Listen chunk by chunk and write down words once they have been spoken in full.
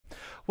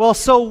Well,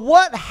 so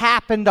what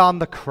happened on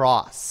the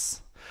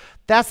cross?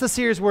 That's the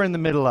series we're in the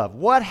middle of.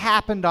 What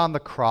happened on the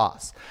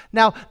cross?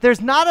 Now,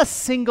 there's not a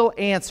single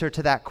answer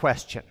to that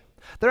question.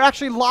 There are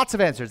actually lots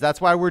of answers.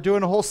 That's why we're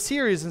doing a whole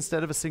series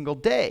instead of a single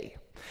day.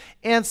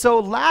 And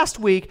so last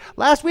week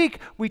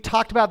we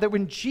talked about that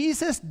when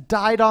Jesus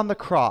died on the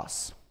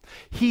cross,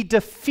 he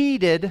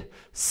defeated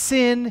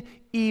sin,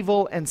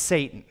 evil, and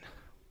Satan.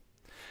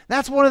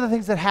 That's one of the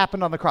things that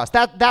happened on the cross.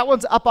 That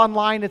one's up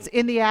online. It's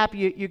in the app.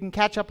 You can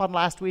catch up on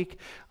last week.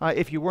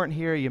 If you weren't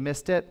here, you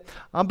missed it.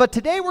 But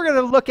today we're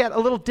going to look at a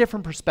little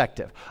different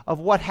perspective of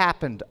what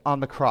happened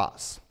on the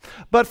cross.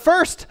 But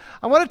first,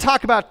 I want to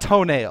talk about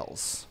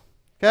toenails.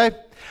 Okay?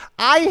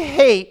 I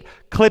hate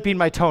clipping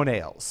my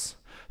toenails.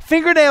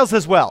 Fingernails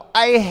as well.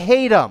 I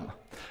hate them.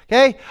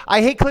 Okay?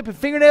 I hate clipping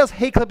fingernails,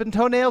 hate clipping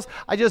toenails.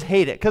 I just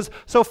hate it.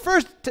 So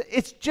first,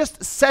 it's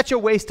just such a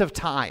waste of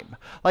time.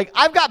 Like,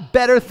 I've got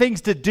better things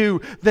to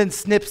do than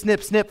snip,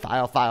 snip, snip,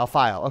 file, file,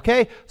 file.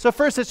 Okay? So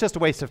first, it's just a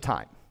waste of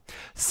time.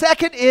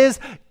 Second is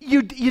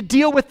you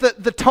deal with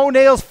the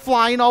toenails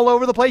flying all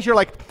over the place. You're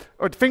like,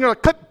 or the finger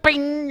like clip,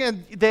 bing,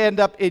 and they end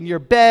up in your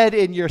bed,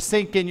 in your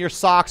sink, in your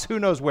socks, who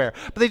knows where.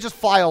 But they just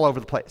fly all over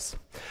the place.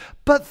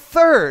 But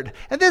third,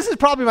 and this is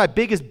probably my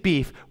biggest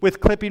beef with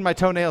clipping my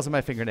toenails and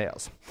my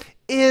fingernails,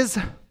 is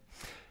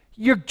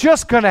you're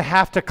just going to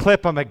have to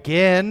clip them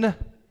again.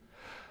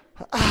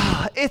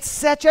 It's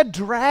such a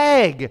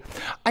drag.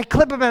 I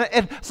clip them,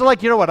 and so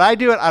like, you know what I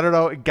do? I don't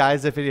know,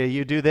 guys, if any of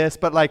you do this,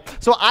 but like,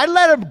 so I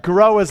let them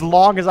grow as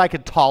long as I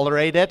could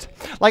tolerate it.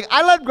 Like,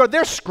 I let them grow.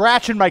 They're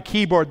scratching my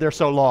keyboard. They're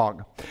so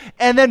long.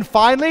 And then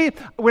finally,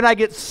 when I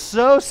get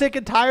so sick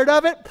and tired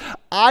of it,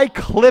 I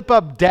clip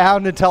them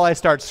down until I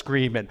start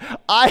screaming.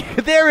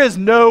 There is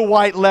no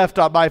white left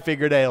on my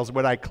fingernails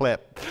when I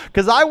clip,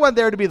 because I want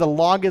there to be the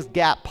longest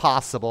gap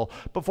possible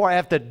before I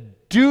have to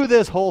do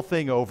this whole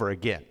thing over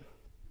again.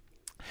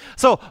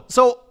 So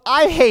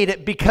I hate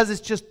it because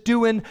it's just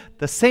doing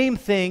the same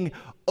thing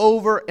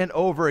over and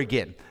over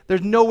again.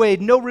 There's no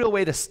real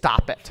way to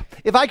stop it.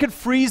 If I could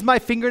freeze my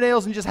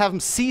fingernails and just have them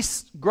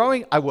cease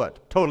growing, I would,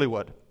 totally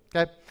would.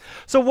 Okay?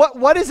 So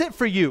what is it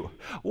for you?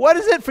 What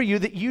is it for you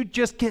that you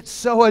just get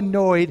so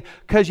annoyed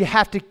because you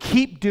have to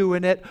keep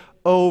doing it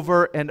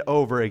over and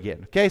over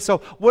again? Okay, so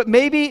what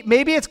maybe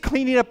it's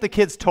cleaning up the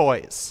kids'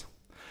 toys.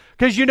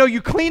 Because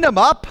you clean them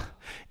up,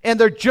 and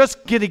they're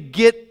just going to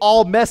get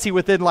all messy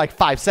within like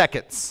 5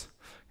 seconds.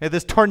 Okay,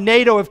 this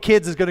tornado of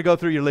kids is going to go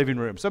through your living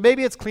room. So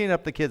maybe it's cleaning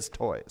up the kids'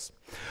 toys.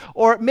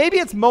 Or maybe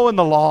it's mowing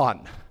the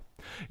lawn.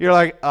 You're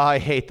like, oh, I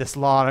hate this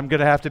lawn. I'm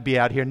going to have to be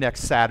out here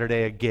next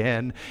Saturday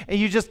again. And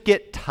you just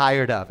get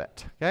tired of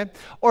it. Okay?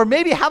 Or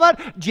maybe,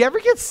 do you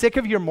ever get sick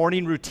of your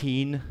morning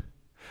routine?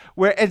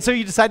 And so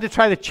you decide to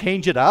try to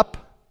change it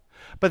up.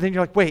 But then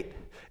you're like, wait.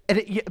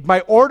 And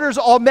my order's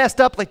all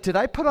messed up. Like, did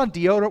I put on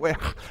deodorant? Wait,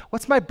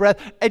 what's my breath?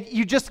 And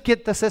you just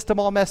get the system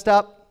all messed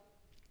up.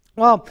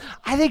 Well,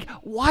 I think,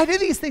 why do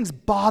these things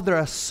bother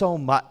us so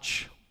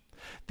much?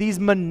 These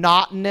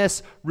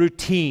monotonous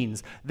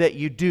routines that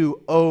you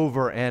do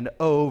over and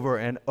over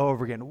and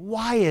over again.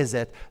 Why is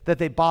it that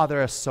they bother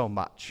us so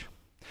much?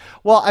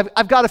 Well,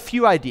 I've got a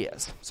few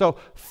ideas. So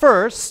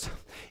first,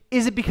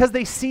 is it because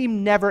they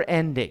seem never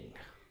ending?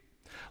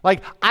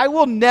 Like, I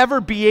will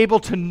never be able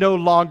to no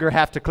longer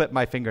have to clip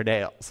my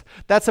fingernails.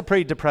 That's a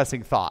pretty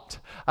depressing thought.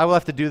 I will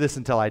have to do this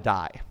until I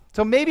die.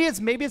 So maybe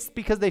it's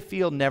because they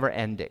feel never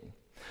ending.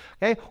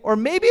 Okay? Or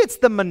maybe it's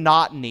the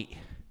monotony.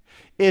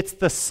 It's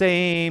the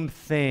same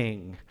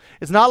thing.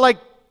 It's not like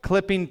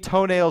clipping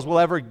toenails will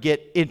ever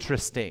get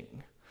interesting.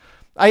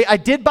 I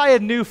did buy a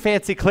new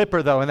fancy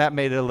clipper, though, and that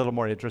made it a little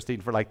more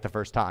interesting for like the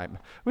first time.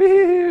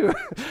 Woo!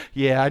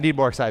 Yeah, I need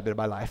more excitement in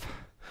my life.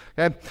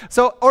 Okay?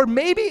 So, or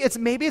maybe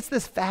it's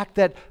this fact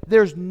that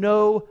there's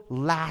no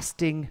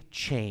lasting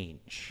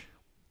change.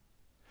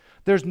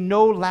 There's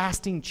no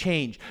lasting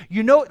change.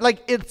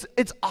 Like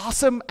it's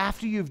awesome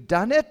after you've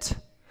done it,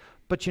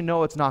 but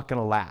it's not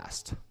going to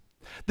last.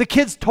 The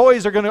kids'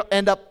 toys are going to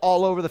end up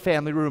all over the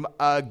family room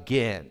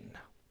again.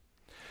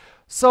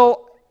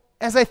 So,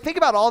 as I think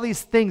about all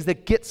these things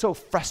that get so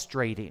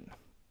frustrating,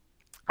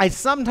 I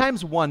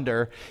sometimes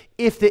wonder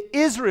if the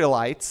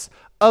Israelites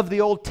of the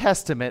Old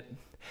Testament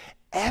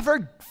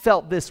ever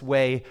felt this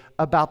way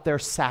about their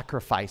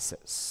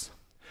sacrifices.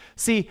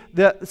 See,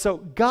 so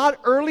God,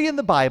 early in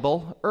the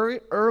Bible,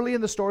 early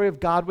in the story of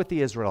God with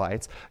the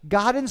Israelites,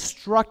 God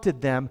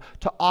instructed them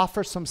to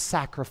offer some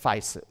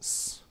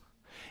sacrifices.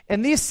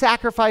 And these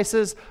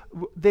sacrifices,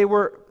 they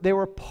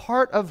were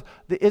part of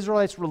the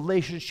Israelites'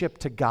 relationship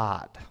to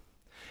God.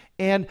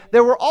 And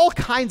there were all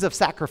kinds of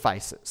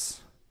sacrifices.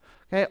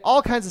 Okay,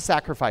 all kinds of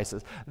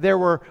sacrifices. There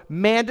were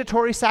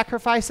mandatory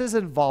sacrifices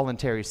and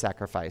voluntary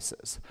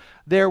sacrifices.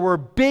 There were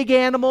big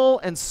animal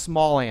and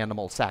small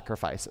animal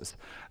sacrifices.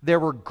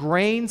 There were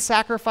grain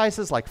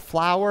sacrifices like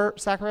flour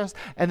sacrifices,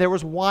 and there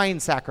was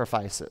wine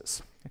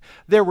sacrifices.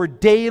 There were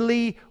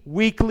daily,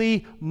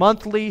 weekly,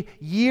 monthly,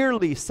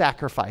 yearly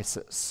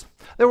sacrifices.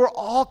 There were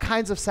all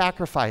kinds of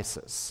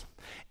sacrifices.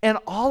 And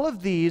all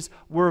of these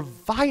were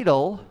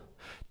vital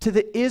to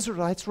the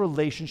Israelites'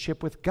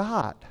 relationship with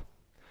God.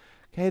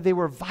 Okay, they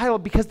were vital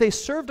because they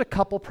served a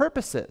couple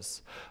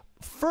purposes.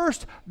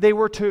 First, they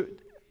were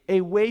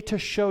a way to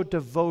show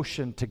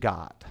devotion to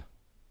God.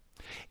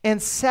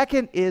 And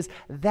second is,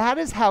 that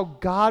is how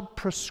God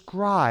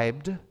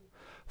prescribed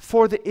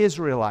for the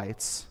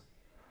Israelites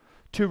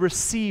to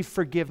receive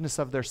forgiveness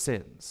of their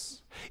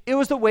sins. It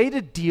was the way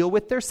to deal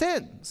with their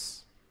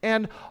sins.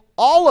 And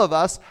all of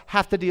us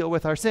have to deal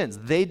with our sins.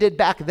 They did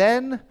back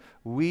then,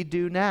 we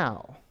do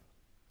now.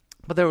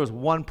 But there was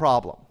one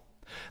problem.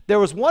 There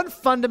was one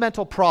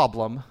fundamental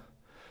problem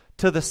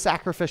to the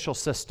sacrificial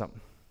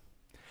system.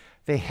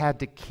 They had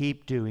to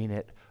keep doing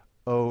it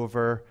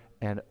over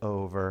and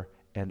over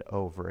and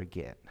over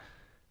again.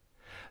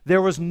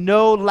 There was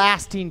no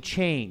lasting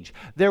change.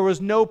 There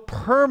was no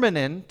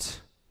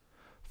permanent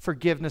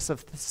forgiveness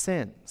of the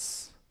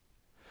sins,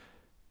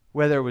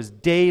 whether it was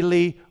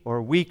daily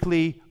or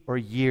weekly or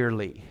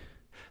yearly.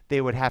 They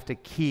would have to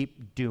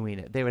keep doing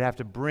it. They would have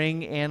to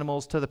bring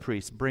animals to the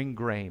priest, bring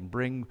grain,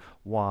 bring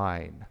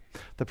wine.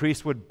 The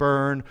priest would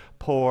burn,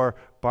 pour,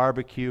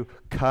 barbecue,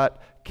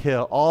 cut,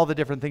 kill, all the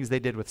different things they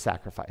did with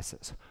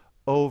sacrifices,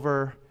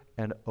 over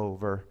and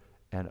over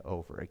and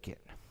over again.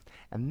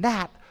 And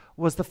that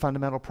was the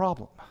fundamental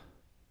problem.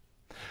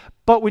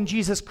 But when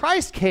Jesus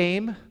Christ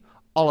came,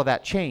 all of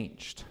that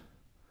changed.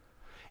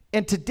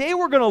 And today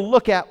we're going to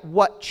look at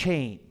what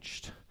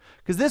changed,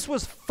 because this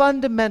was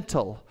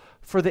fundamental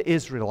for the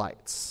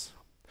Israelites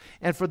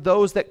and for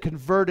those that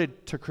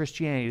converted to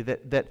Christianity,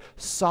 that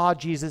saw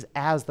Jesus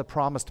as the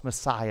promised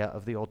Messiah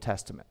of the Old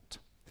Testament.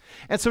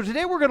 And so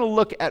today we're going to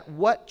look at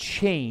what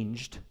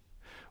changed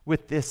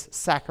with this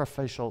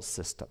sacrificial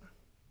system.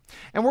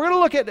 And we're going to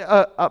look at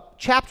a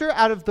chapter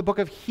out of the book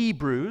of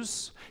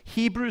Hebrews,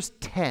 Hebrews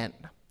 10.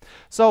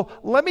 So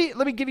let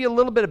me give you a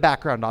little bit of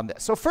background on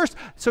this.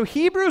 So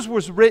Hebrews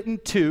was written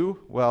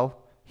to,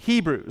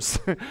 Hebrews,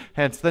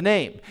 hence the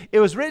name. It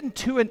was written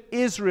to an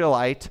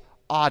Israelite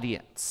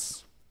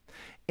audience.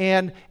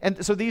 And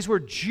so these were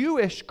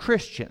Jewish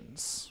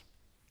Christians,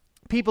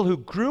 people who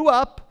grew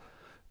up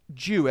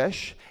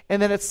Jewish,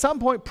 and then at some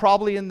point,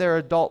 probably in their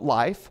adult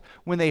life,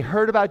 when they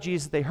heard about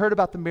Jesus, they heard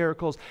about the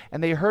miracles,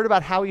 and they heard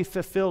about how he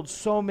fulfilled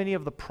so many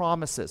of the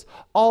promises,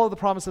 all of the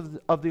promises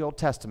of the Old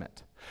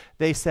Testament.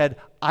 They said,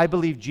 I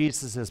believe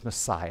Jesus is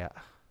Messiah,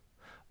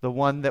 the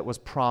one that was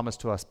promised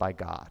to us by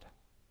God.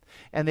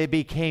 And they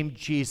became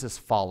Jesus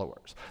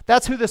followers.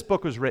 That's who this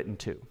book was written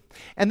to.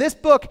 And this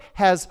book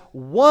has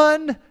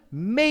one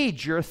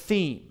major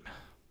theme.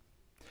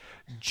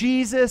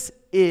 Jesus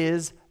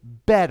is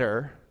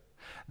better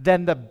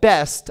than the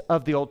best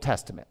of the Old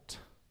Testament.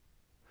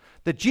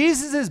 That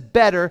Jesus is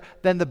better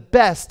than the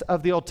best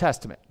of the Old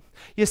Testament.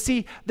 You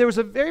see, there was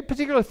a very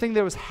particular thing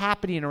that was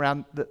happening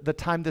around the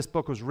time this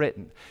book was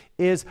written,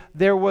 is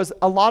there was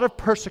a lot of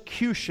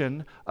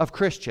persecution of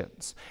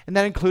Christians, and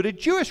that included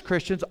Jewish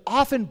Christians,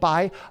 often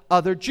by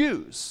other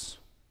Jews.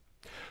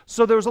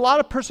 So there was a lot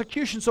of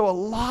persecution, so a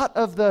lot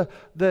of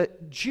the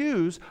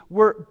Jews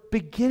were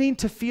beginning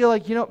to feel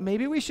like,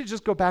 maybe we should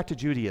just go back to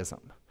Judaism.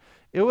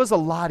 It was a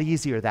lot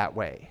easier that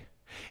way.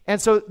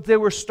 And so they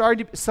were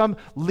some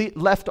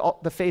left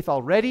the faith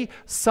already,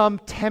 some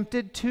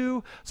tempted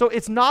to. So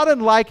it's not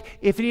unlike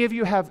if any of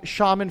you have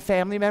shaman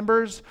family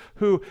members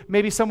who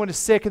maybe someone is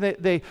sick and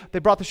they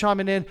brought the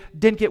shaman in,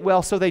 didn't get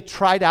well, so they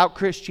tried out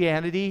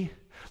Christianity.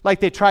 Like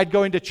they tried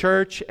going to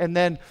church and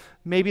then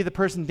maybe the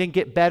person didn't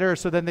get better,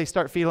 so then they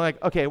start feeling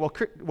like, okay,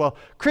 well,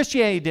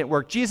 Christianity didn't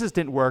work, Jesus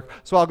didn't work,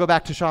 so I'll go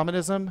back to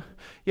shamanism.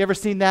 You ever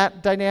seen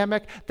that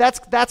dynamic? That's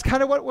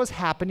kind of what was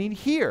happening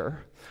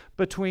here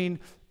between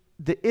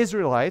the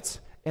Israelites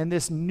and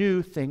this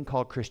new thing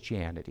called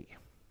Christianity.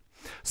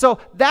 So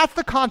that's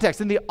the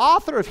context. And the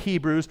author of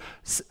Hebrews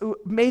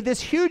made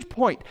this huge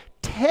point,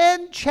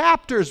 10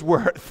 chapters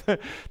worth,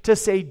 to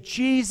say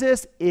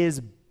Jesus is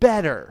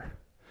better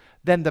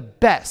than the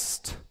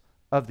best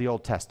of the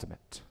Old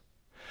Testament.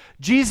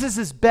 Jesus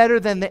is better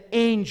than the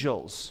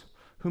angels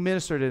who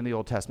ministered in the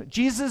Old Testament.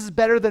 Jesus is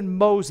better than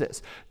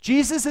Moses.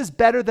 Jesus is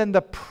better than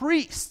the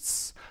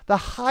priests, the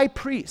high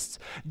priests.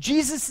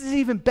 Jesus is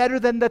even better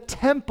than the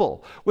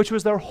temple, which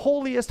was their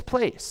holiest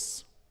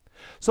place.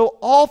 So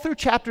all through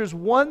chapters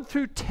 1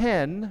 through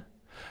 10,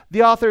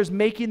 the author is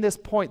making this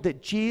point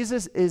that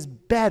Jesus is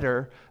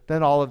better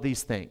than all of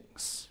these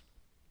things.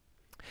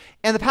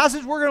 And the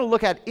passage we're going to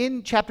look at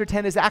in chapter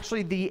 10 is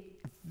actually the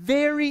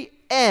very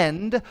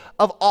end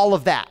of all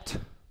of that.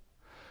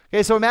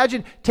 Okay, so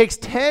imagine it takes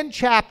 10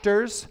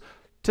 chapters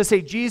to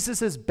say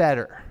Jesus is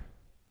better.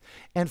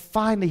 And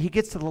finally, he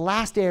gets to the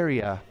last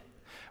area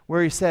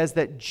where he says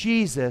that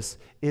Jesus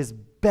is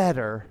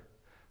better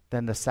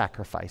than the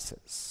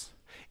sacrifices.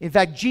 In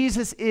fact,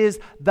 Jesus is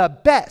the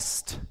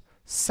best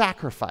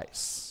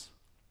sacrifice.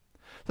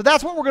 So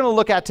that's what we're going to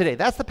look at today.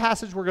 That's the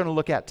passage we're going to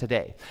look at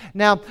today.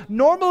 Now,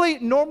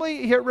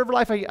 normally here at River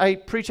Life, I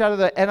preach out of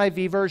the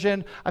NIV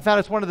version. I found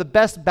it's one of the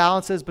best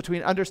balances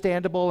between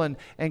understandable and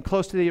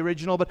close to the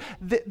original. But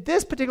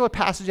this particular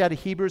passage out of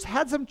Hebrews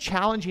had some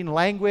challenging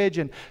language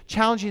and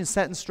challenging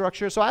sentence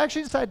structure. So I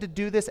actually decided to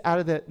do this out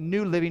of the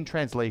New Living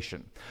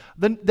Translation.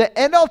 The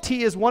NLT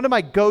is one of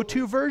my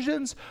go-to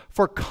versions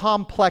for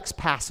complex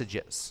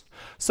passages.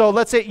 So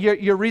let's say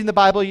you're reading the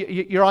Bible,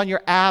 you're on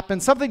your app,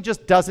 and something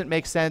just doesn't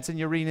make sense, and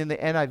you're reading in the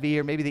NIV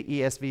or maybe the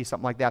ESV,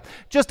 something like that.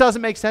 Just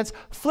doesn't make sense.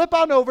 Flip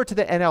on over to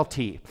the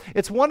NLT.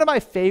 It's one of my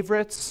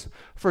favorites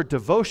for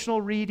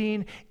devotional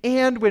reading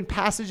and when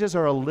passages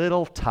are a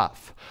little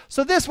tough.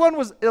 So this one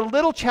was a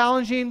little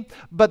challenging,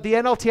 but the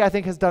NLT, I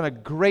think, has done a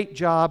great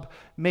job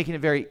making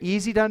it very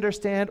easy to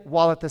understand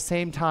while at the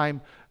same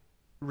time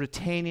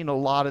retaining a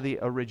lot of the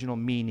original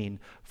meaning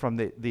from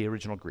the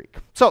original Greek.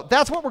 So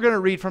that's what we're going to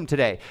read from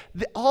today.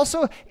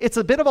 Also, it's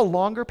a bit of a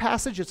longer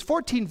passage. It's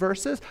 14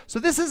 verses. So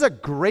this is a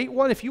great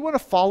one. If you want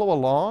to follow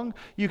along,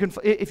 you can.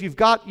 If you've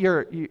got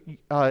your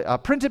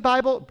printed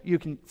Bible, you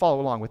can follow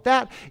along with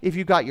that. If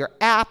you've got your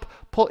app,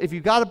 if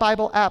you've got a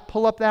Bible app,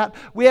 pull up that.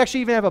 We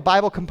actually even have a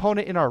Bible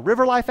component in our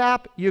River Life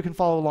app. You can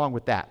follow along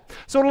with that.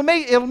 So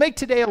it'll make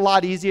today a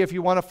lot easier if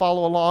you want to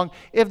follow along.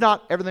 If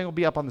not, everything will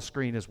be up on the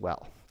screen as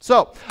well.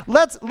 So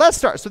let's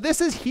start. So this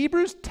is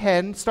Hebrews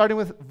 10, starting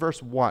with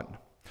verse 1.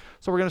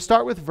 So we're going to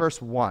start with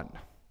verse 1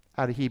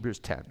 out of Hebrews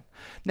 10.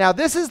 Now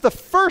this is the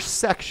first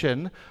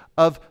section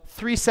of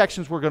 3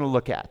 sections we're going to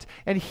look at.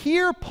 And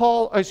here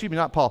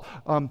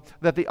that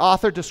the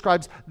author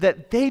describes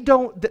that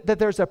that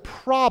there's a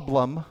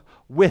problem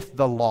with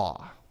the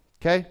law.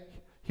 Okay,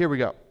 here we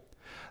go.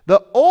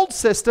 The old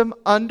system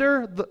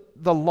under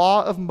the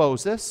law of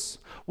Moses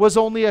was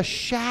only a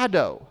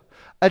shadow,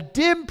 a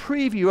dim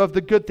preview of the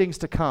good things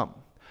to come,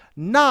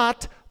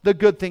 not the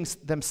good things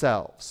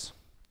themselves.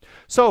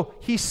 So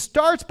he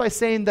starts by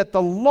saying that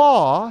the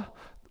law,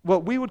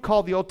 what we would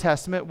call the Old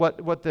Testament,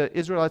 what the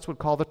Israelites would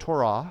call the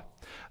Torah,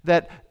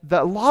 that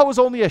the law was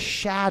only a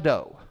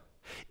shadow.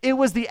 It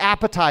was the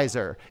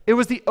appetizer. It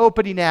was the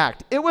opening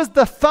act. It was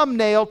the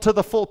thumbnail to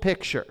the full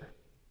picture.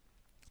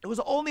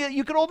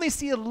 You could only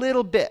see a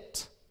little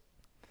bit.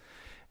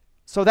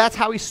 So that's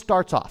how he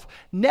starts off.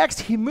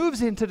 Next, he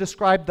moves in to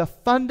describe the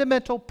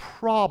fundamental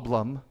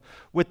problem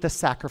with the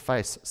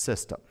sacrifice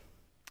system.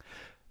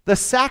 The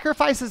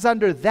sacrifices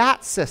under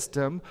that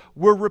system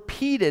were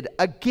repeated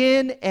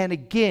again and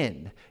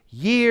again,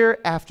 year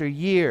after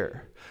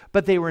year,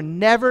 but they were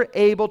never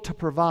able to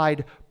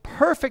provide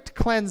perfect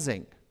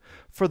cleansing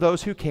for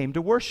those who came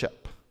to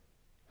worship.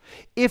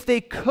 If they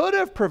could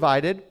have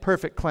provided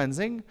perfect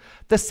cleansing,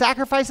 the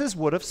sacrifices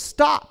would have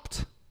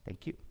stopped.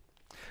 Thank you.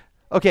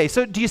 Okay,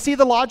 so do you see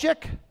the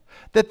logic?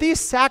 That these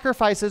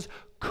sacrifices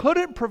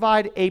couldn't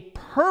provide a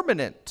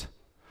permanent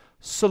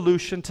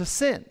solution to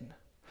sin.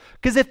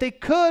 Because if they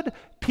could,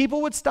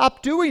 people would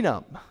stop doing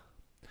them.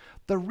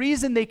 The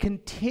reason they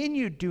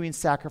continued doing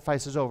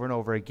sacrifices over and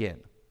over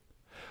again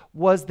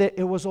was that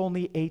it was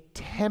only a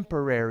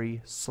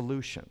temporary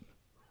solution.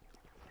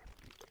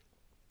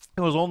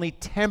 It was only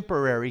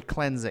temporary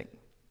cleansing.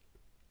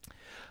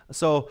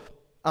 So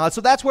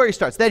that's where he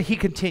starts. Then he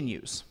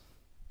continues.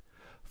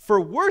 For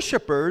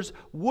worshipers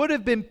would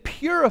have been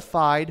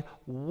purified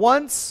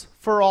once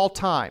for all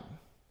time,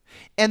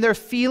 and their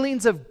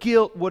feelings of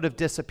guilt would have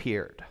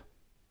disappeared.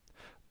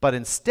 But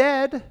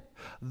instead,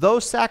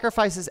 those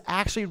sacrifices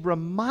actually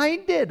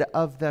reminded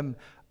of them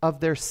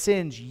of their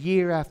sins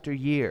year after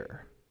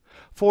year.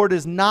 For it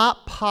is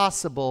not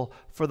possible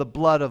for the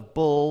blood of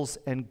bulls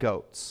and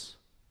goats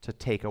to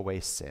take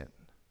away sin.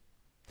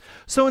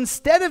 So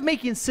instead of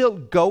making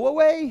sin go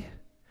away,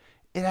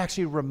 it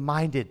actually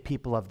reminded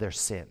people of their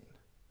sin.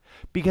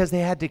 Because they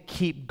had to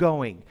keep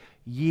going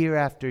year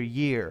after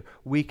year,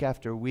 week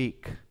after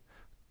week,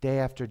 day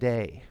after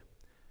day.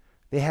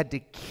 They had to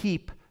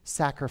keep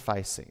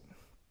sacrificing.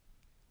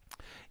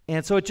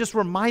 And so it just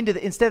reminded,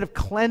 instead of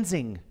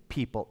cleansing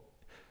people,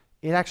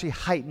 it actually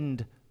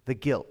heightened the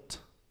guilt.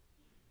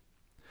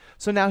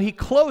 So now he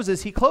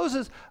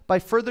closes by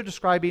further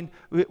describing,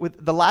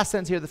 with the last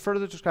sentence here,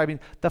 further describing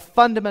the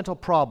fundamental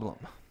problem.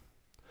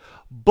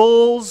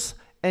 Bulls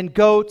and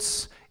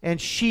goats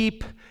and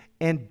sheep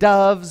and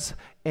doves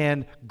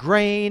and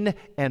grain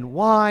and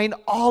wine,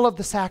 all of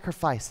the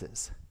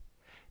sacrifices,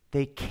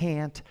 they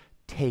can't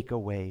take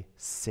away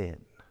sin.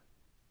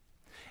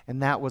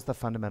 And that was the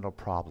fundamental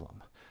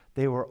problem.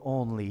 They were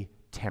only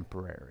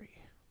temporary.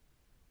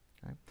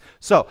 Okay?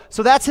 So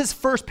that's his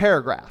first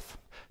paragraph.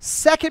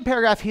 Second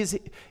paragraph,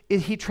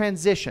 he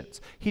transitions.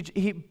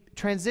 He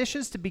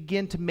transitions to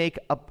begin to make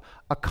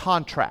a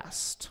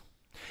contrast.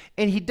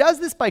 And he does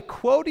this by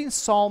quoting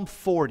Psalm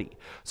 40.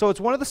 So it's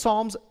one of the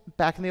Psalms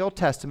back in the Old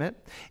Testament.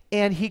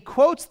 And he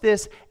quotes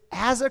this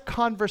as a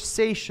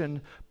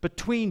conversation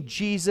between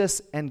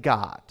Jesus and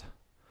God.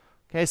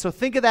 Okay, so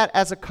think of that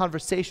as a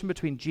conversation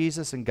between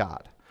Jesus and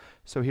God.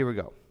 So here we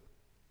go.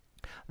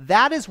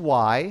 That is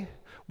why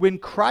when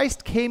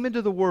Christ came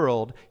into the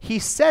world, he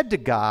said to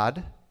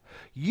God,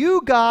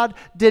 You, God,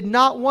 did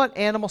not want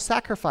animal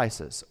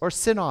sacrifices or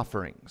sin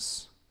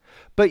offerings,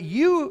 but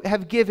you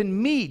have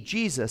given me,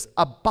 Jesus,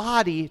 a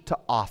body to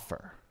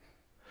offer.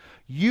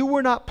 You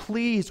were not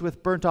pleased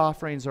with burnt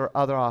offerings or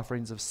other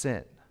offerings of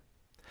sin.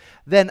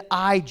 Then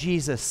I,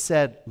 Jesus,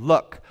 said,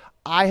 look,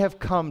 I have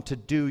come to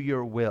do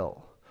your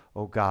will,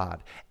 O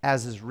God,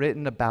 as is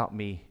written about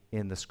me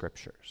in the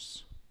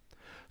Scriptures.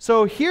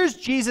 So here's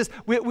Jesus.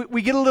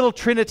 We get a little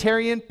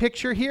Trinitarian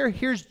picture here.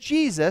 Here's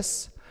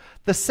Jesus,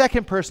 the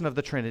second person of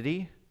the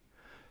Trinity,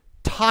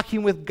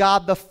 talking with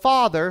God the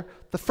Father,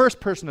 the first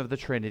person of the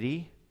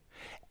Trinity,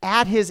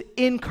 at his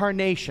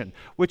incarnation,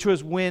 which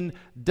was when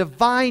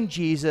divine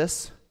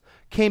Jesus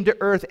came to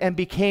earth and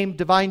became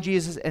divine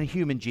Jesus and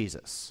human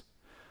Jesus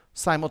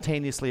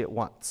simultaneously at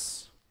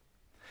once,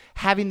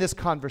 having this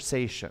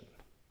conversation.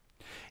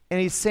 And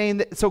he's saying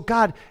that, so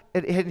God,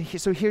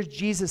 so here's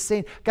Jesus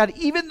saying, God,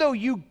 even though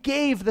you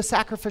gave the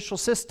sacrificial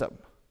system,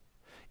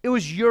 it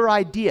was your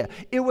idea.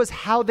 It was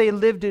how they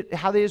lived it,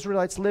 how the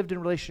Israelites lived in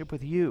relationship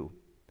with you.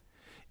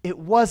 It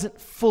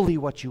wasn't fully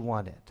what you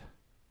wanted.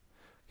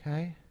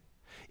 Okay?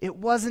 It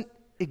wasn't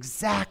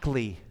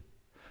exactly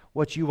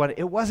what you wanted.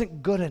 It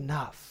wasn't good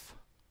enough.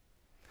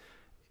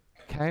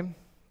 Okay?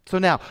 So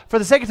now, for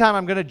the sake of time,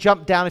 I'm going to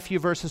jump down a few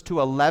verses to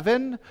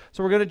 11.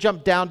 So we're going to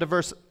jump down to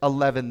verse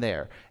 11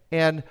 there.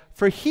 And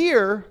for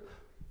here,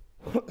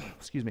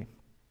 excuse me,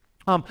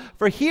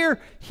 for here,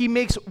 he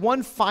makes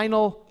one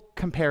final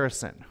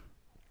comparison.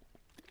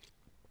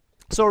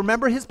 So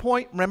remember his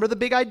point, remember the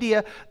big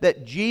idea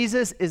that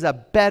Jesus is a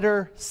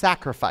better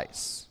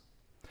sacrifice.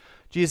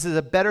 Jesus is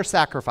a better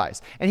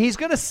sacrifice. And he's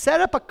going to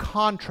set up a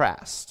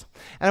contrast.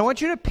 And I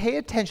want you to pay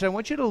attention. I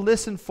want you to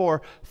listen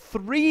for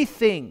three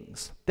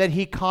things that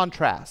he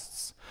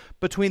contrasts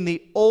between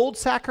the old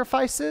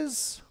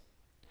sacrifices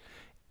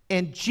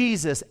and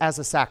Jesus as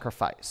a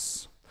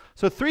sacrifice.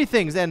 So three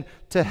things, and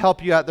to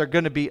help you out, they're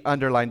going to be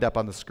underlined up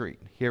on the screen.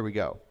 Here we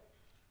go.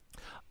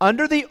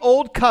 Under the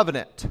old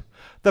covenant,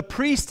 the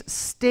priest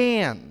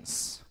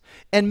stands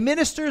and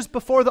ministers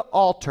before the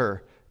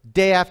altar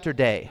day after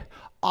day,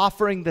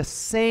 offering the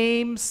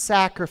same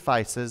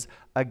sacrifices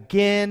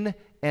again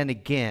and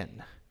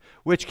again,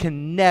 which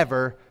can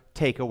never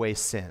take away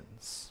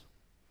sins.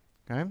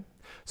 Okay?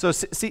 So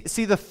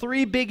see the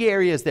three big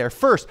areas there.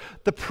 First,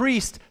 the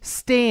priest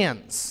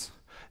stands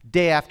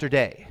day after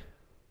day,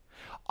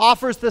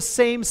 offers the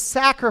same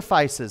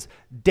sacrifices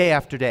day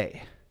after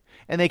day,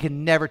 and they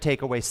can never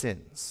take away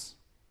sins.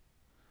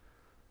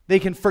 They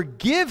can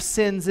forgive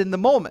sins in the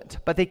moment,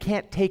 but they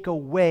can't take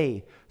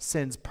away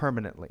sins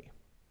permanently.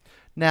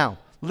 Now,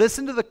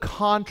 listen to the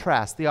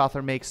contrast the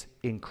author makes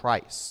in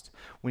Christ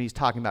when he's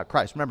talking about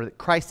Christ. Remember that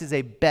Christ is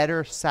a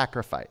better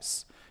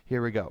sacrifice.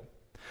 Here we go.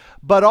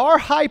 But our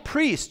high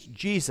priest,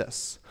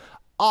 Jesus,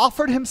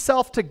 offered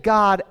himself to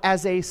God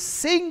as a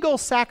single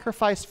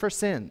sacrifice for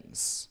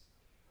sins,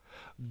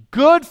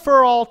 good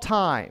for all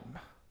time.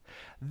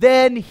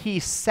 Then he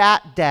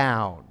sat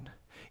down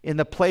in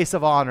the place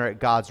of honor at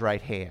God's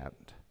right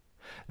hand.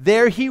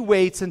 There he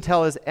waits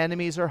until his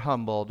enemies are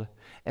humbled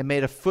and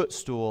made a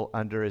footstool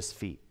under his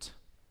feet.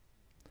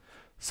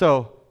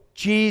 So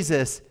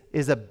Jesus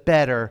is a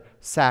better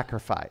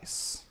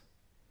sacrifice.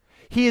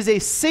 He is a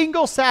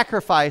single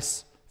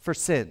sacrifice for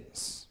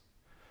sins.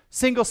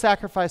 Single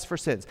sacrifice for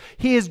sins.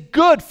 He is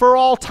good for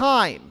all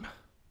time.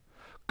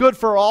 Good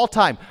for all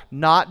time.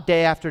 Not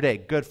day after day.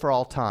 Good for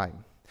all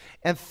time.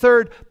 And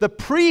third, the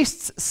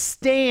priests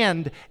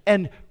stand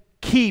and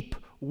keep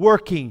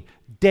working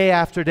day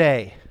after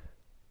day.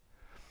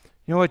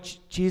 You know what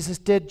Jesus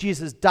did?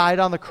 Jesus died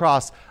on the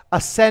cross,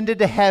 ascended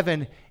to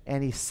heaven,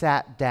 and he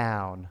sat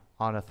down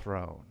on a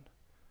throne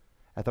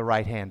at the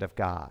right hand of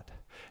God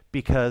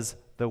because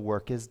the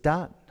work is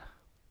done.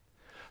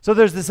 So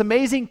there's this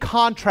amazing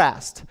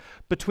contrast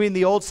between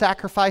the old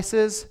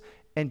sacrifices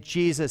and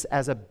Jesus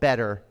as a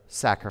better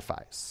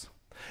sacrifice.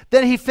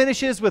 Then he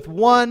finishes with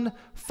one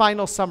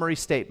final summary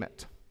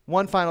statement.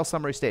 One final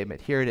summary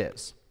statement. Here it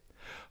is.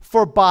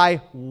 For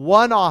by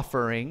one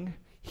offering,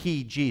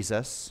 he,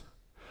 Jesus,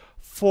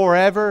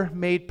 forever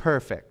made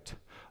perfect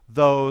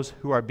those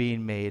who are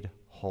being made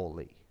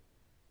holy.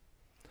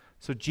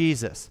 So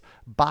Jesus,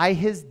 by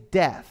his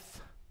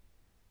death,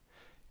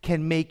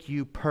 can make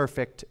you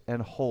perfect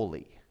and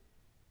holy.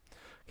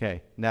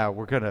 Okay, now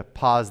we're going to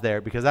pause there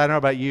because I don't know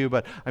about you,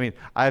 but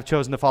I have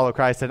chosen to follow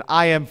Christ and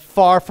I am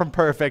far from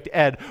perfect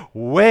and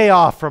way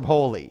off from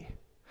holy.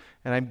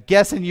 And I'm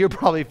guessing you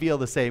probably feel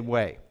the same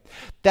way.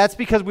 That's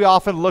because we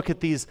often look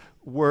at these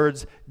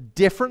words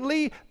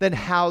differently than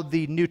how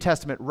the New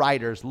Testament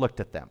writers looked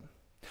at them.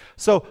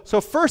 So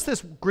first,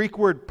 this Greek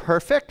word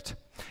perfect,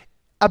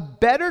 a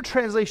better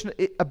translation,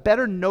 a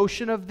better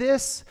notion of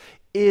this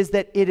is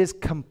that it is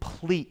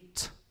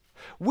complete.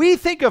 We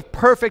think of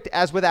perfect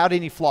as without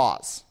any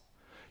flaws.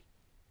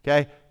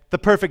 Okay? The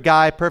perfect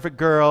guy, perfect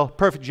girl,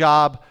 perfect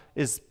job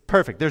is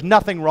perfect. There's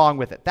nothing wrong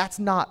with it. That's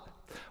not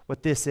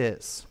what this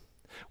is.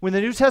 When the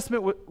New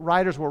Testament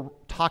writers were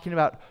talking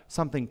about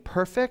something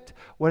perfect,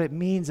 what it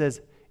means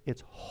is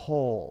it's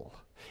whole.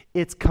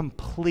 It's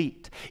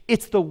complete.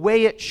 It's the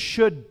way it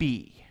should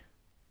be.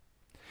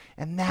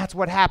 And that's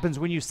what happens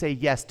when you say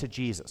yes to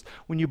Jesus,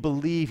 when you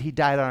believe he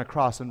died on a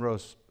cross and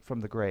rose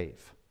from the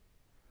grave.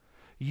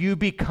 You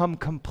become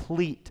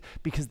complete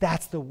because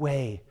that's the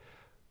way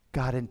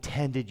God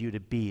intended you to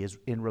be, is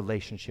in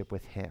relationship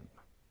with him.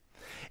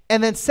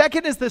 And then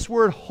second is this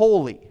word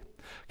holy.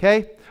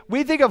 Okay?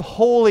 We think of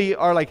holy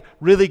are like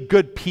really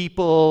good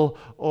people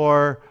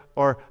or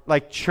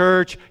like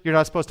church. You're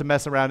not supposed to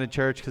mess around in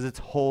church because it's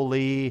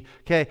holy.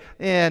 Okay?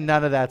 And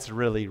none of that's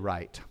really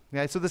right.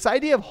 Okay? So this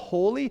idea of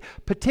holy,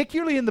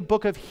 particularly in the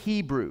book of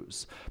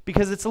Hebrews,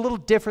 because it's a little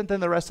different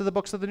than the rest of the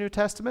books of the New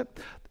Testament,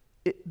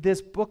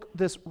 this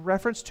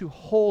reference to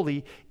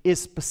holy is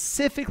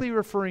specifically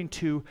referring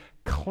to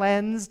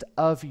cleansed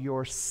of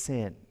your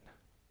sin.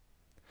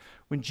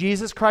 When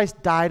Jesus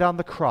Christ died on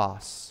the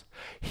cross,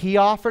 he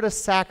offered a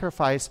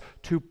sacrifice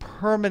to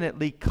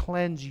permanently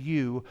cleanse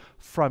you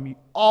from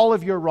all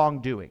of your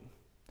wrongdoing,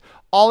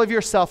 all of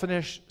your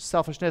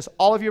selfishness,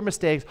 all of your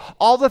mistakes,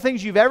 all the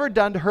things you've ever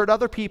done to hurt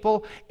other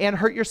people and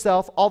hurt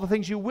yourself, all the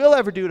things you will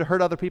ever do to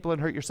hurt other people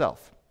and hurt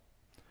yourself.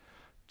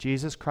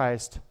 Jesus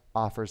Christ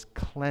offers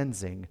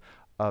cleansing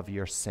of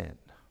your sin.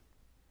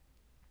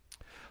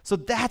 So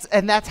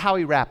that's how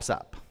he wraps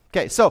up.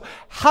 Okay, so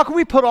how can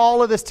we put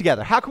all of this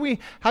together? How can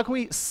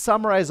we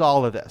summarize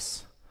all of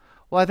this?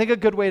 Well, I think a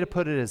good way to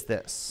put it is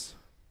this.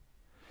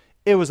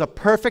 It was a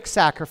perfect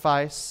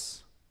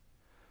sacrifice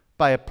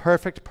by a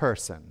perfect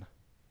person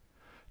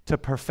to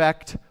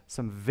perfect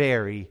some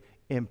very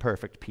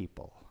imperfect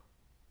people.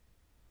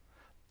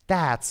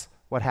 That's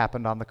what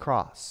happened on the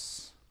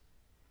cross.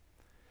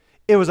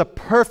 It was a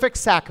perfect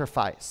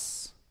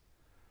sacrifice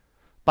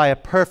by a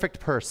perfect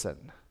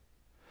person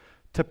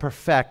to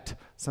perfect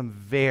some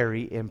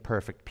very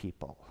imperfect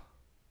people.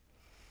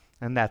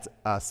 And that's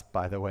us,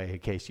 by the way, in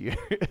case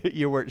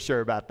you weren't sure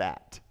about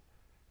that.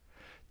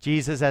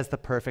 Jesus as the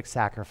perfect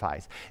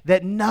sacrifice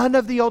that none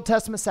of the Old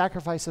Testament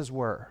sacrifices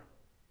were.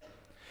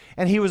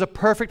 And he was a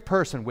perfect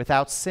person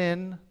without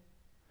sin,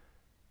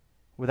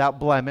 without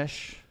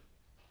blemish,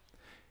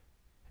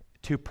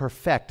 to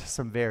perfect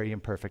some very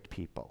imperfect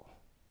people.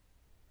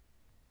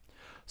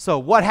 So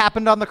what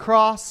happened on the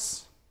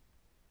cross?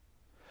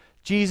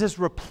 Jesus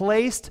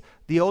replaced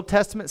the Old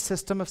Testament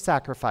system of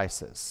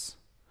sacrifices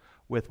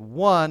with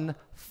one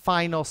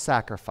final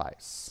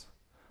sacrifice,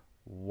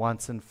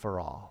 once and for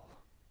all.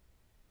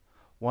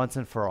 Once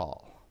and for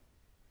all.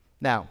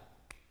 Now,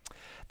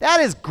 that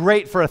is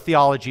great for a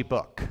theology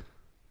book.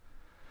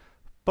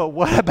 But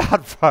what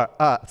about for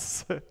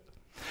us?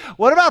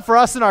 What about for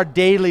us in our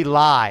daily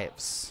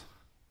lives?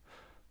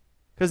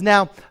 Because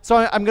now, so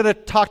I'm going to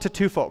talk to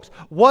two folks.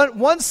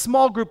 One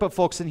small group of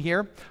folks in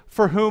here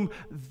for whom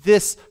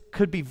this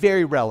could be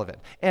very relevant.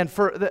 And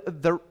for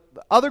the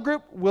other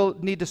group, we'll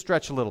need to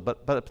stretch a little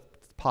bit, but it's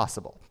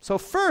possible. So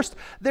first,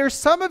 there's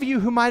some of you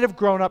who might have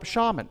grown up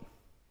shaman.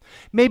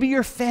 Maybe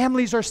your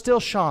families are still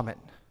shaman.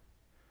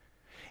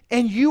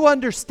 And you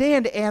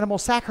understand animal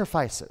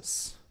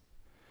sacrifices.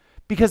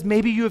 Because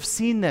maybe you have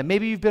seen them.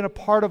 Maybe you've been a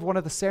part of one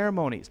of the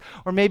ceremonies.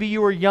 Or maybe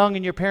you were young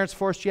and your parents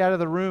forced you out of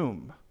the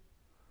room.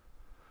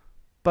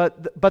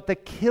 But the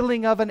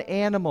killing of an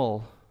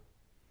animal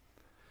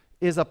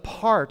is a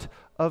part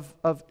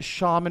of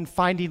shaman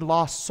finding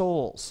lost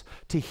souls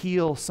to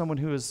heal someone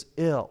who is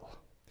ill.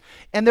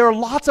 And there are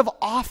lots of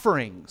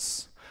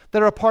offerings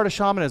that are a part of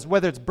shamanism,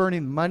 whether it's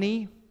burning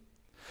money,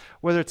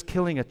 whether it's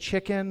killing a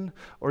chicken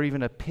or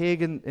even a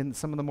pig in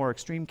some of the more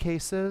extreme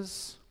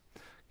cases.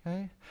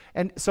 Okay?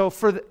 And so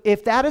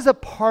if that is a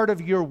part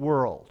of your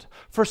world,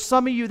 for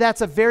some of you,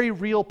 that's a very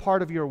real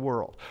part of your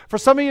world. For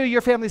some of you,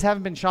 your families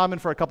haven't been shaman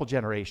for a couple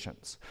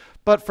generations.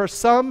 But for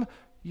some,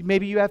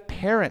 maybe you have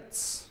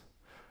parents,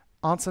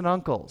 aunts and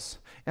uncles.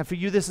 And for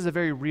you, this is a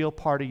very real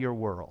part of your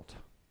world.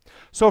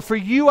 So for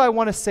you, I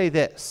want to say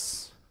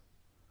this.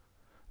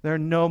 There are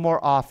no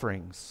more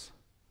offerings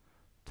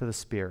to the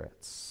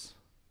spirits.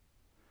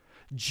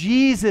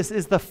 Jesus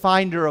is the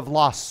finder of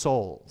lost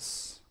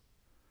souls.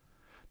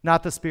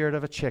 Not the spirit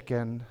of a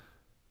chicken.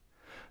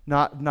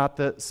 Not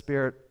the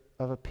spirit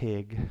of a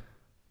pig.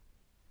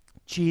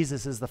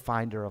 Jesus is the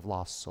finder of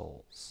lost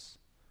souls.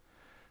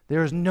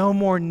 There is no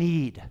more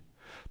need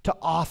to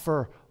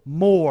offer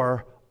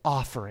more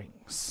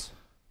offerings.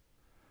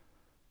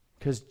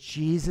 Because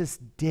Jesus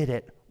did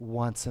it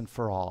once and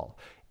for all.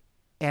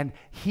 And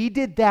he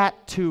did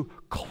that to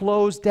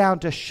close down,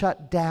 to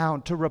shut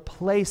down, to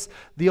replace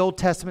the Old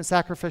Testament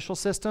sacrificial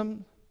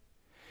system.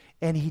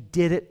 And he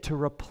did it to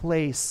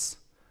replace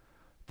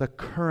the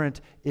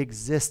current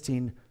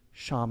existing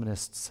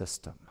shamanist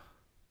system.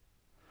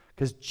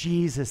 Because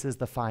Jesus is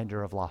the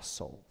finder of lost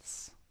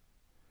souls.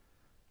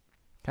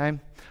 Okay?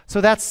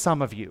 So that's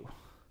some of you.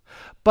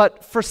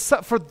 But for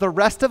the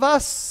rest of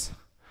us,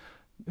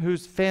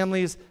 whose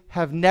families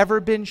have never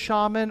been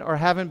shaman or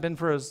haven't been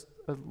for as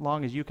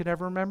long as you can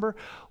ever remember,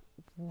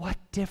 what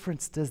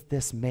difference does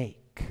this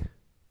make?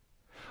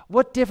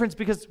 What difference?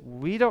 Because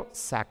we don't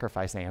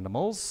sacrifice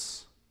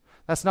animals.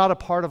 That's not a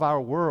part of our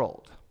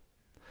world.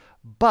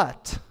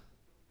 But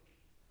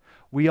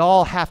We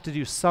all have to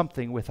do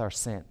something with our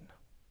sin.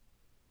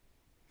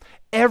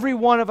 Every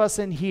one of us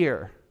in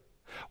here,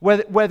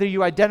 whether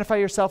you identify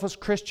yourself as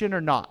Christian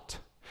or not,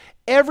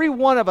 every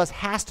one of us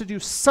has to do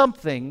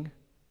something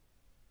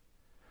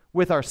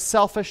with our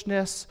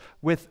selfishness,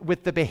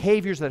 with the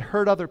behaviors that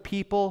hurt other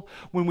people,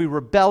 when we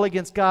rebel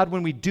against God,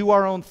 when we do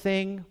our own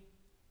thing.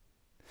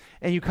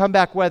 And you come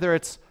back, whether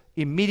it's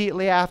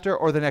immediately after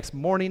or the next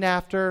morning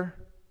after,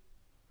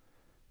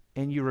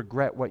 and you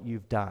regret what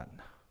you've done.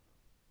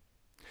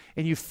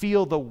 And you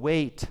feel the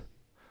weight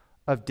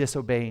of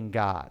disobeying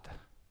God.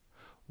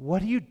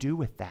 What do you do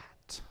with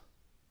that?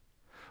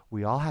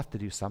 We all have to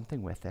do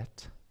something with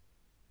it.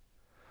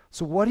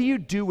 So what do you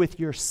do with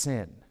your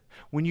sin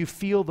when you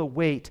feel the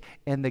weight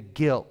and the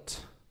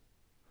guilt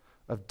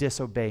of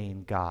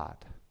disobeying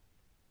God?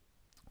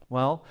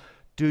 Well,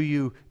 do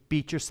you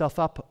beat yourself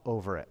up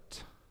over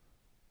it?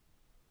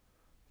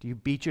 Do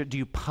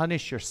you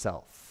punish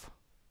yourself?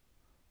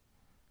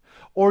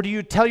 Or do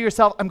you tell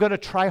yourself, I'm going to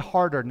try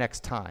harder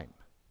next time?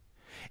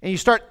 And you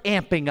start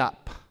amping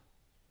up.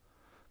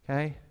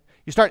 Okay?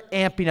 You start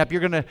amping up.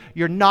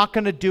 You're not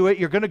going to do it.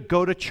 You're going to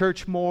go to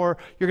church more.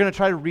 You're going to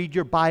try to read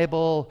your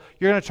Bible.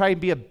 You're going to try and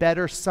be a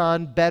better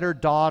son, better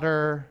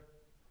daughter.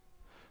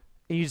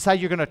 And you decide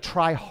you're going to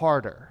try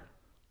harder.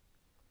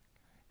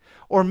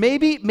 Or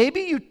maybe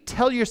you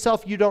tell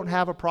yourself you don't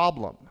have a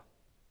problem.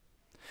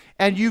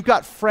 And you've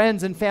got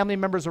friends and family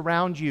members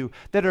around you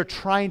that are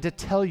trying to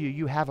tell you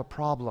you have a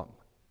problem.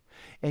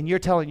 And you're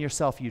telling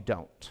yourself you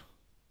don't.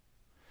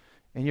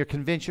 And you're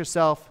convinced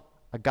yourself,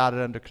 I got it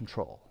under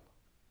control.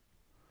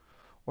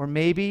 Or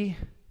maybe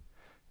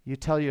you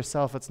tell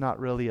yourself it's not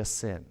really a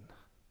sin.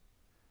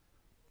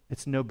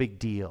 It's no big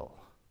deal.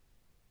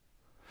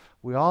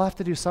 We all have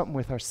to do something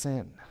with our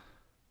sin.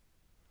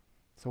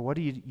 So what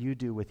do you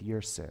do with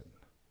your sin?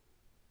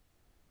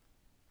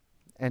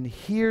 And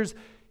here's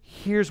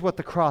what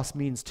the cross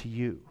means to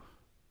you.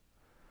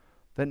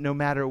 That no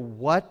matter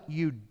what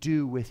you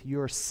do with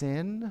your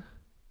sin,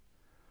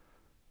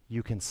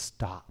 you can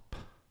stop.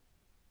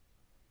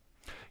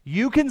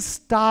 You can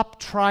stop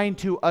trying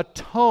to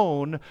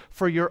atone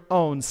for your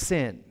own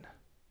sin.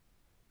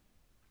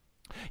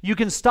 You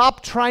can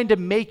stop trying to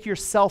make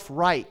yourself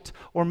right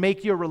or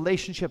make your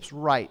relationships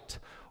right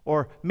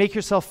or make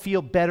yourself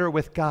feel better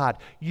with God.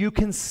 You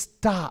can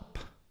stop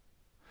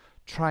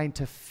trying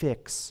to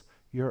fix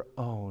your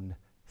own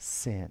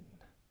sin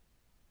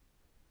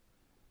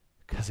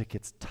because it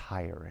gets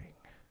tiring.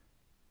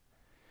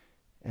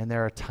 And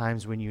there are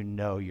times when you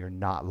know you're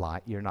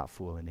not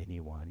fooling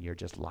anyone. You're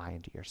just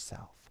lying to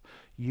yourself.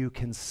 You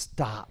can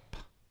stop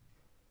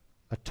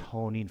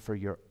atoning for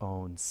your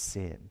own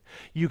sin.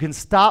 You can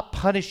stop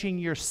punishing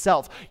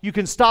yourself. You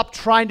can stop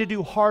trying to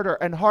do harder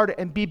and harder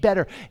and be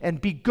better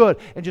and be good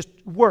and just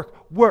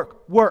work.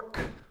 When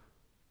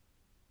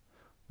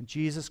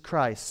Jesus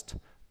Christ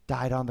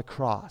died on the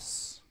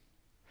cross,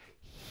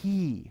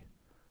 He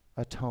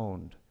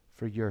atoned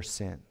for your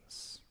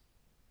sins.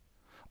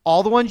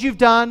 All the ones you've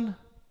done,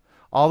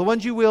 all the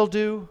ones you will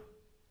do,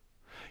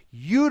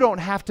 you don't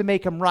have to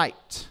make them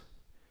right.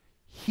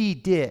 He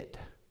did.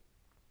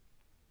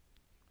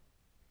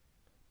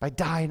 By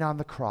dying on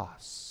the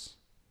cross,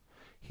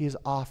 He has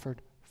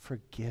offered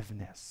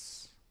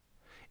forgiveness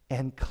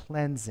and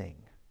cleansing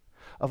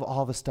of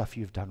all the stuff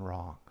you've done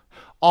wrong,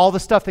 all the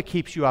stuff that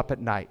keeps you up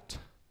at night,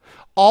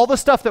 all the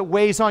stuff that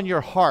weighs on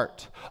your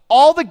heart,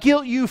 all the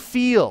guilt you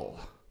feel.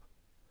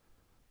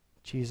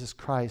 Jesus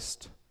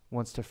Christ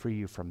wants to free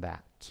you from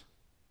that.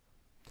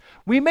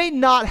 We may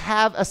not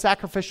have a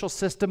sacrificial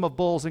system of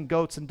bulls and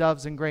goats and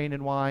doves and grain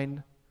and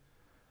wine,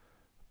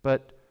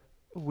 but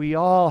we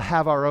all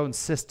have our own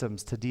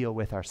systems to deal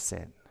with our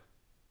sin.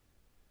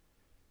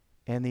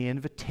 And the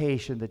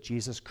invitation that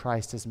Jesus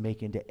Christ is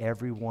making to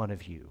every one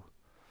of you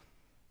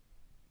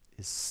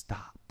is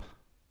stop.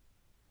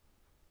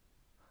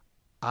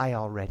 I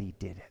already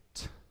did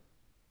it.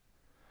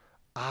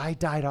 I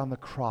died on the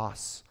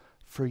cross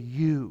for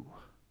you,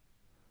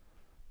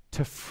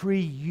 to free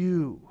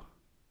you,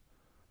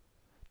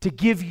 to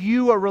give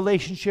you a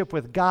relationship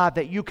with God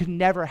that you can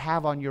never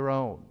have on your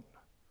own.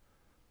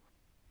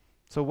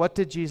 So what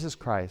did Jesus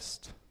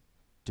Christ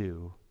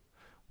do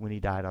when He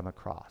died on the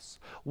cross?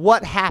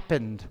 What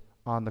happened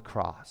on the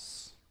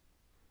cross?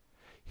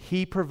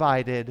 He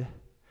provided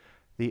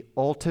the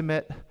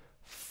ultimate,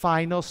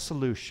 final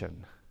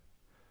solution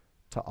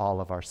to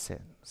all of our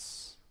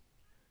sins.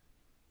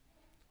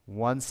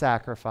 One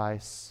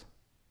sacrifice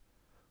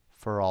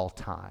for all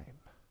time.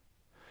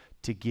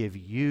 To give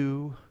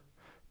you,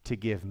 to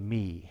give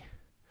me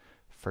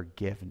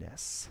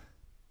forgiveness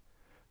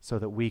so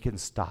that we can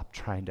stop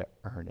trying to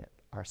earn it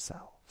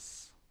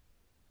ourselves.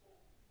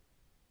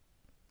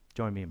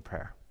 Join me in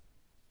prayer.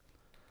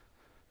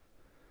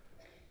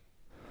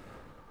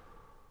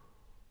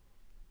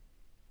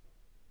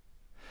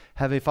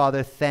 Heavenly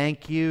Father,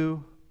 thank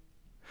you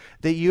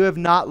that you have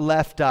not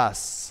left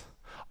us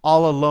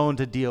all alone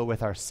to deal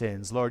with our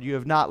sins. Lord, you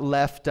have not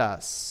left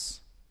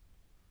us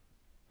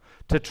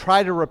to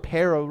try to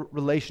repair a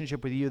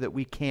relationship with you that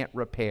we can't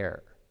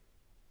repair.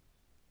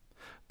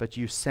 but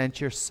you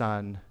sent your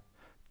Son,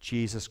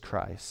 Jesus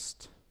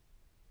Christ,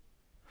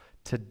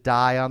 to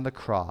die on the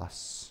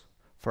cross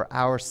for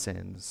our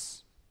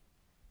sins,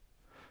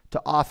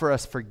 to offer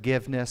us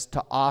forgiveness,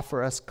 to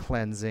offer us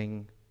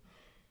cleansing,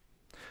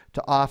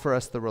 to offer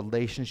us the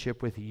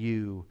relationship with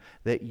you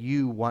that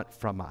you want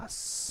from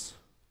us.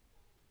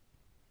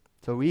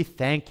 So we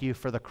thank you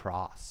for the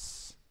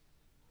cross.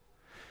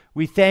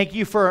 We thank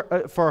you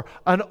for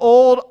an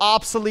old,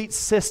 obsolete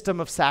system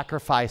of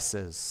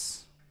sacrifices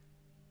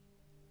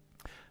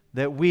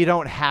that we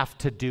don't have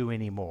to do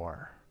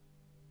anymore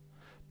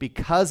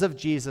because of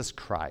Jesus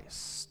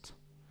Christ.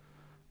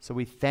 So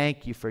we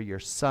thank you for your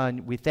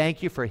Son. We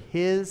thank you for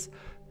his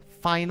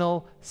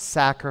final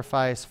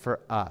sacrifice for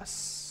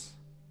us.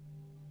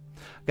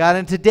 God,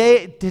 and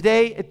today,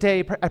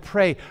 I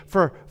pray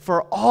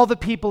for all the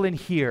people in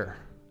here.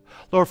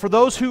 Lord, for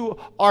those who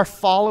are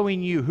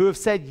following you, who have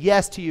said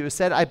yes to you, who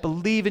said, I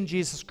believe in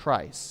Jesus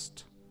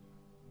Christ.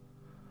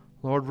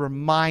 Lord,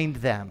 remind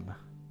them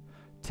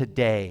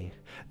today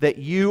that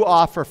you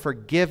offer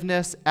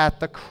forgiveness at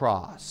the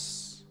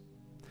cross.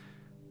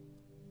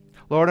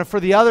 Lord, and for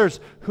the others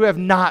who have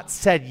not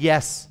said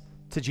yes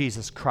to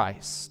Jesus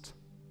Christ,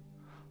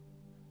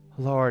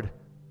 Lord,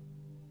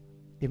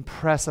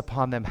 impress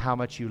upon them how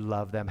much you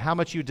love them, how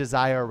much you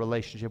desire a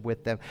relationship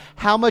with them,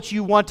 how much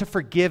you want to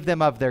forgive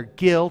them of their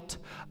guilt,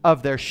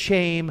 of their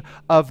shame,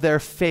 of their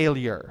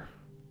failure.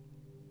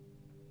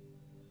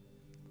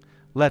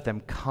 Let them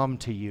come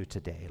to you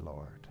today,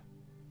 Lord.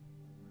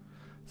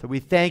 So we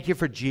thank you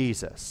for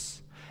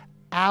Jesus,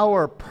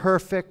 our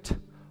perfect,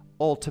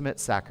 ultimate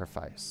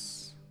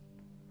sacrifice.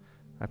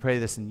 I pray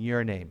this in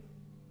your name.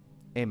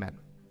 Amen.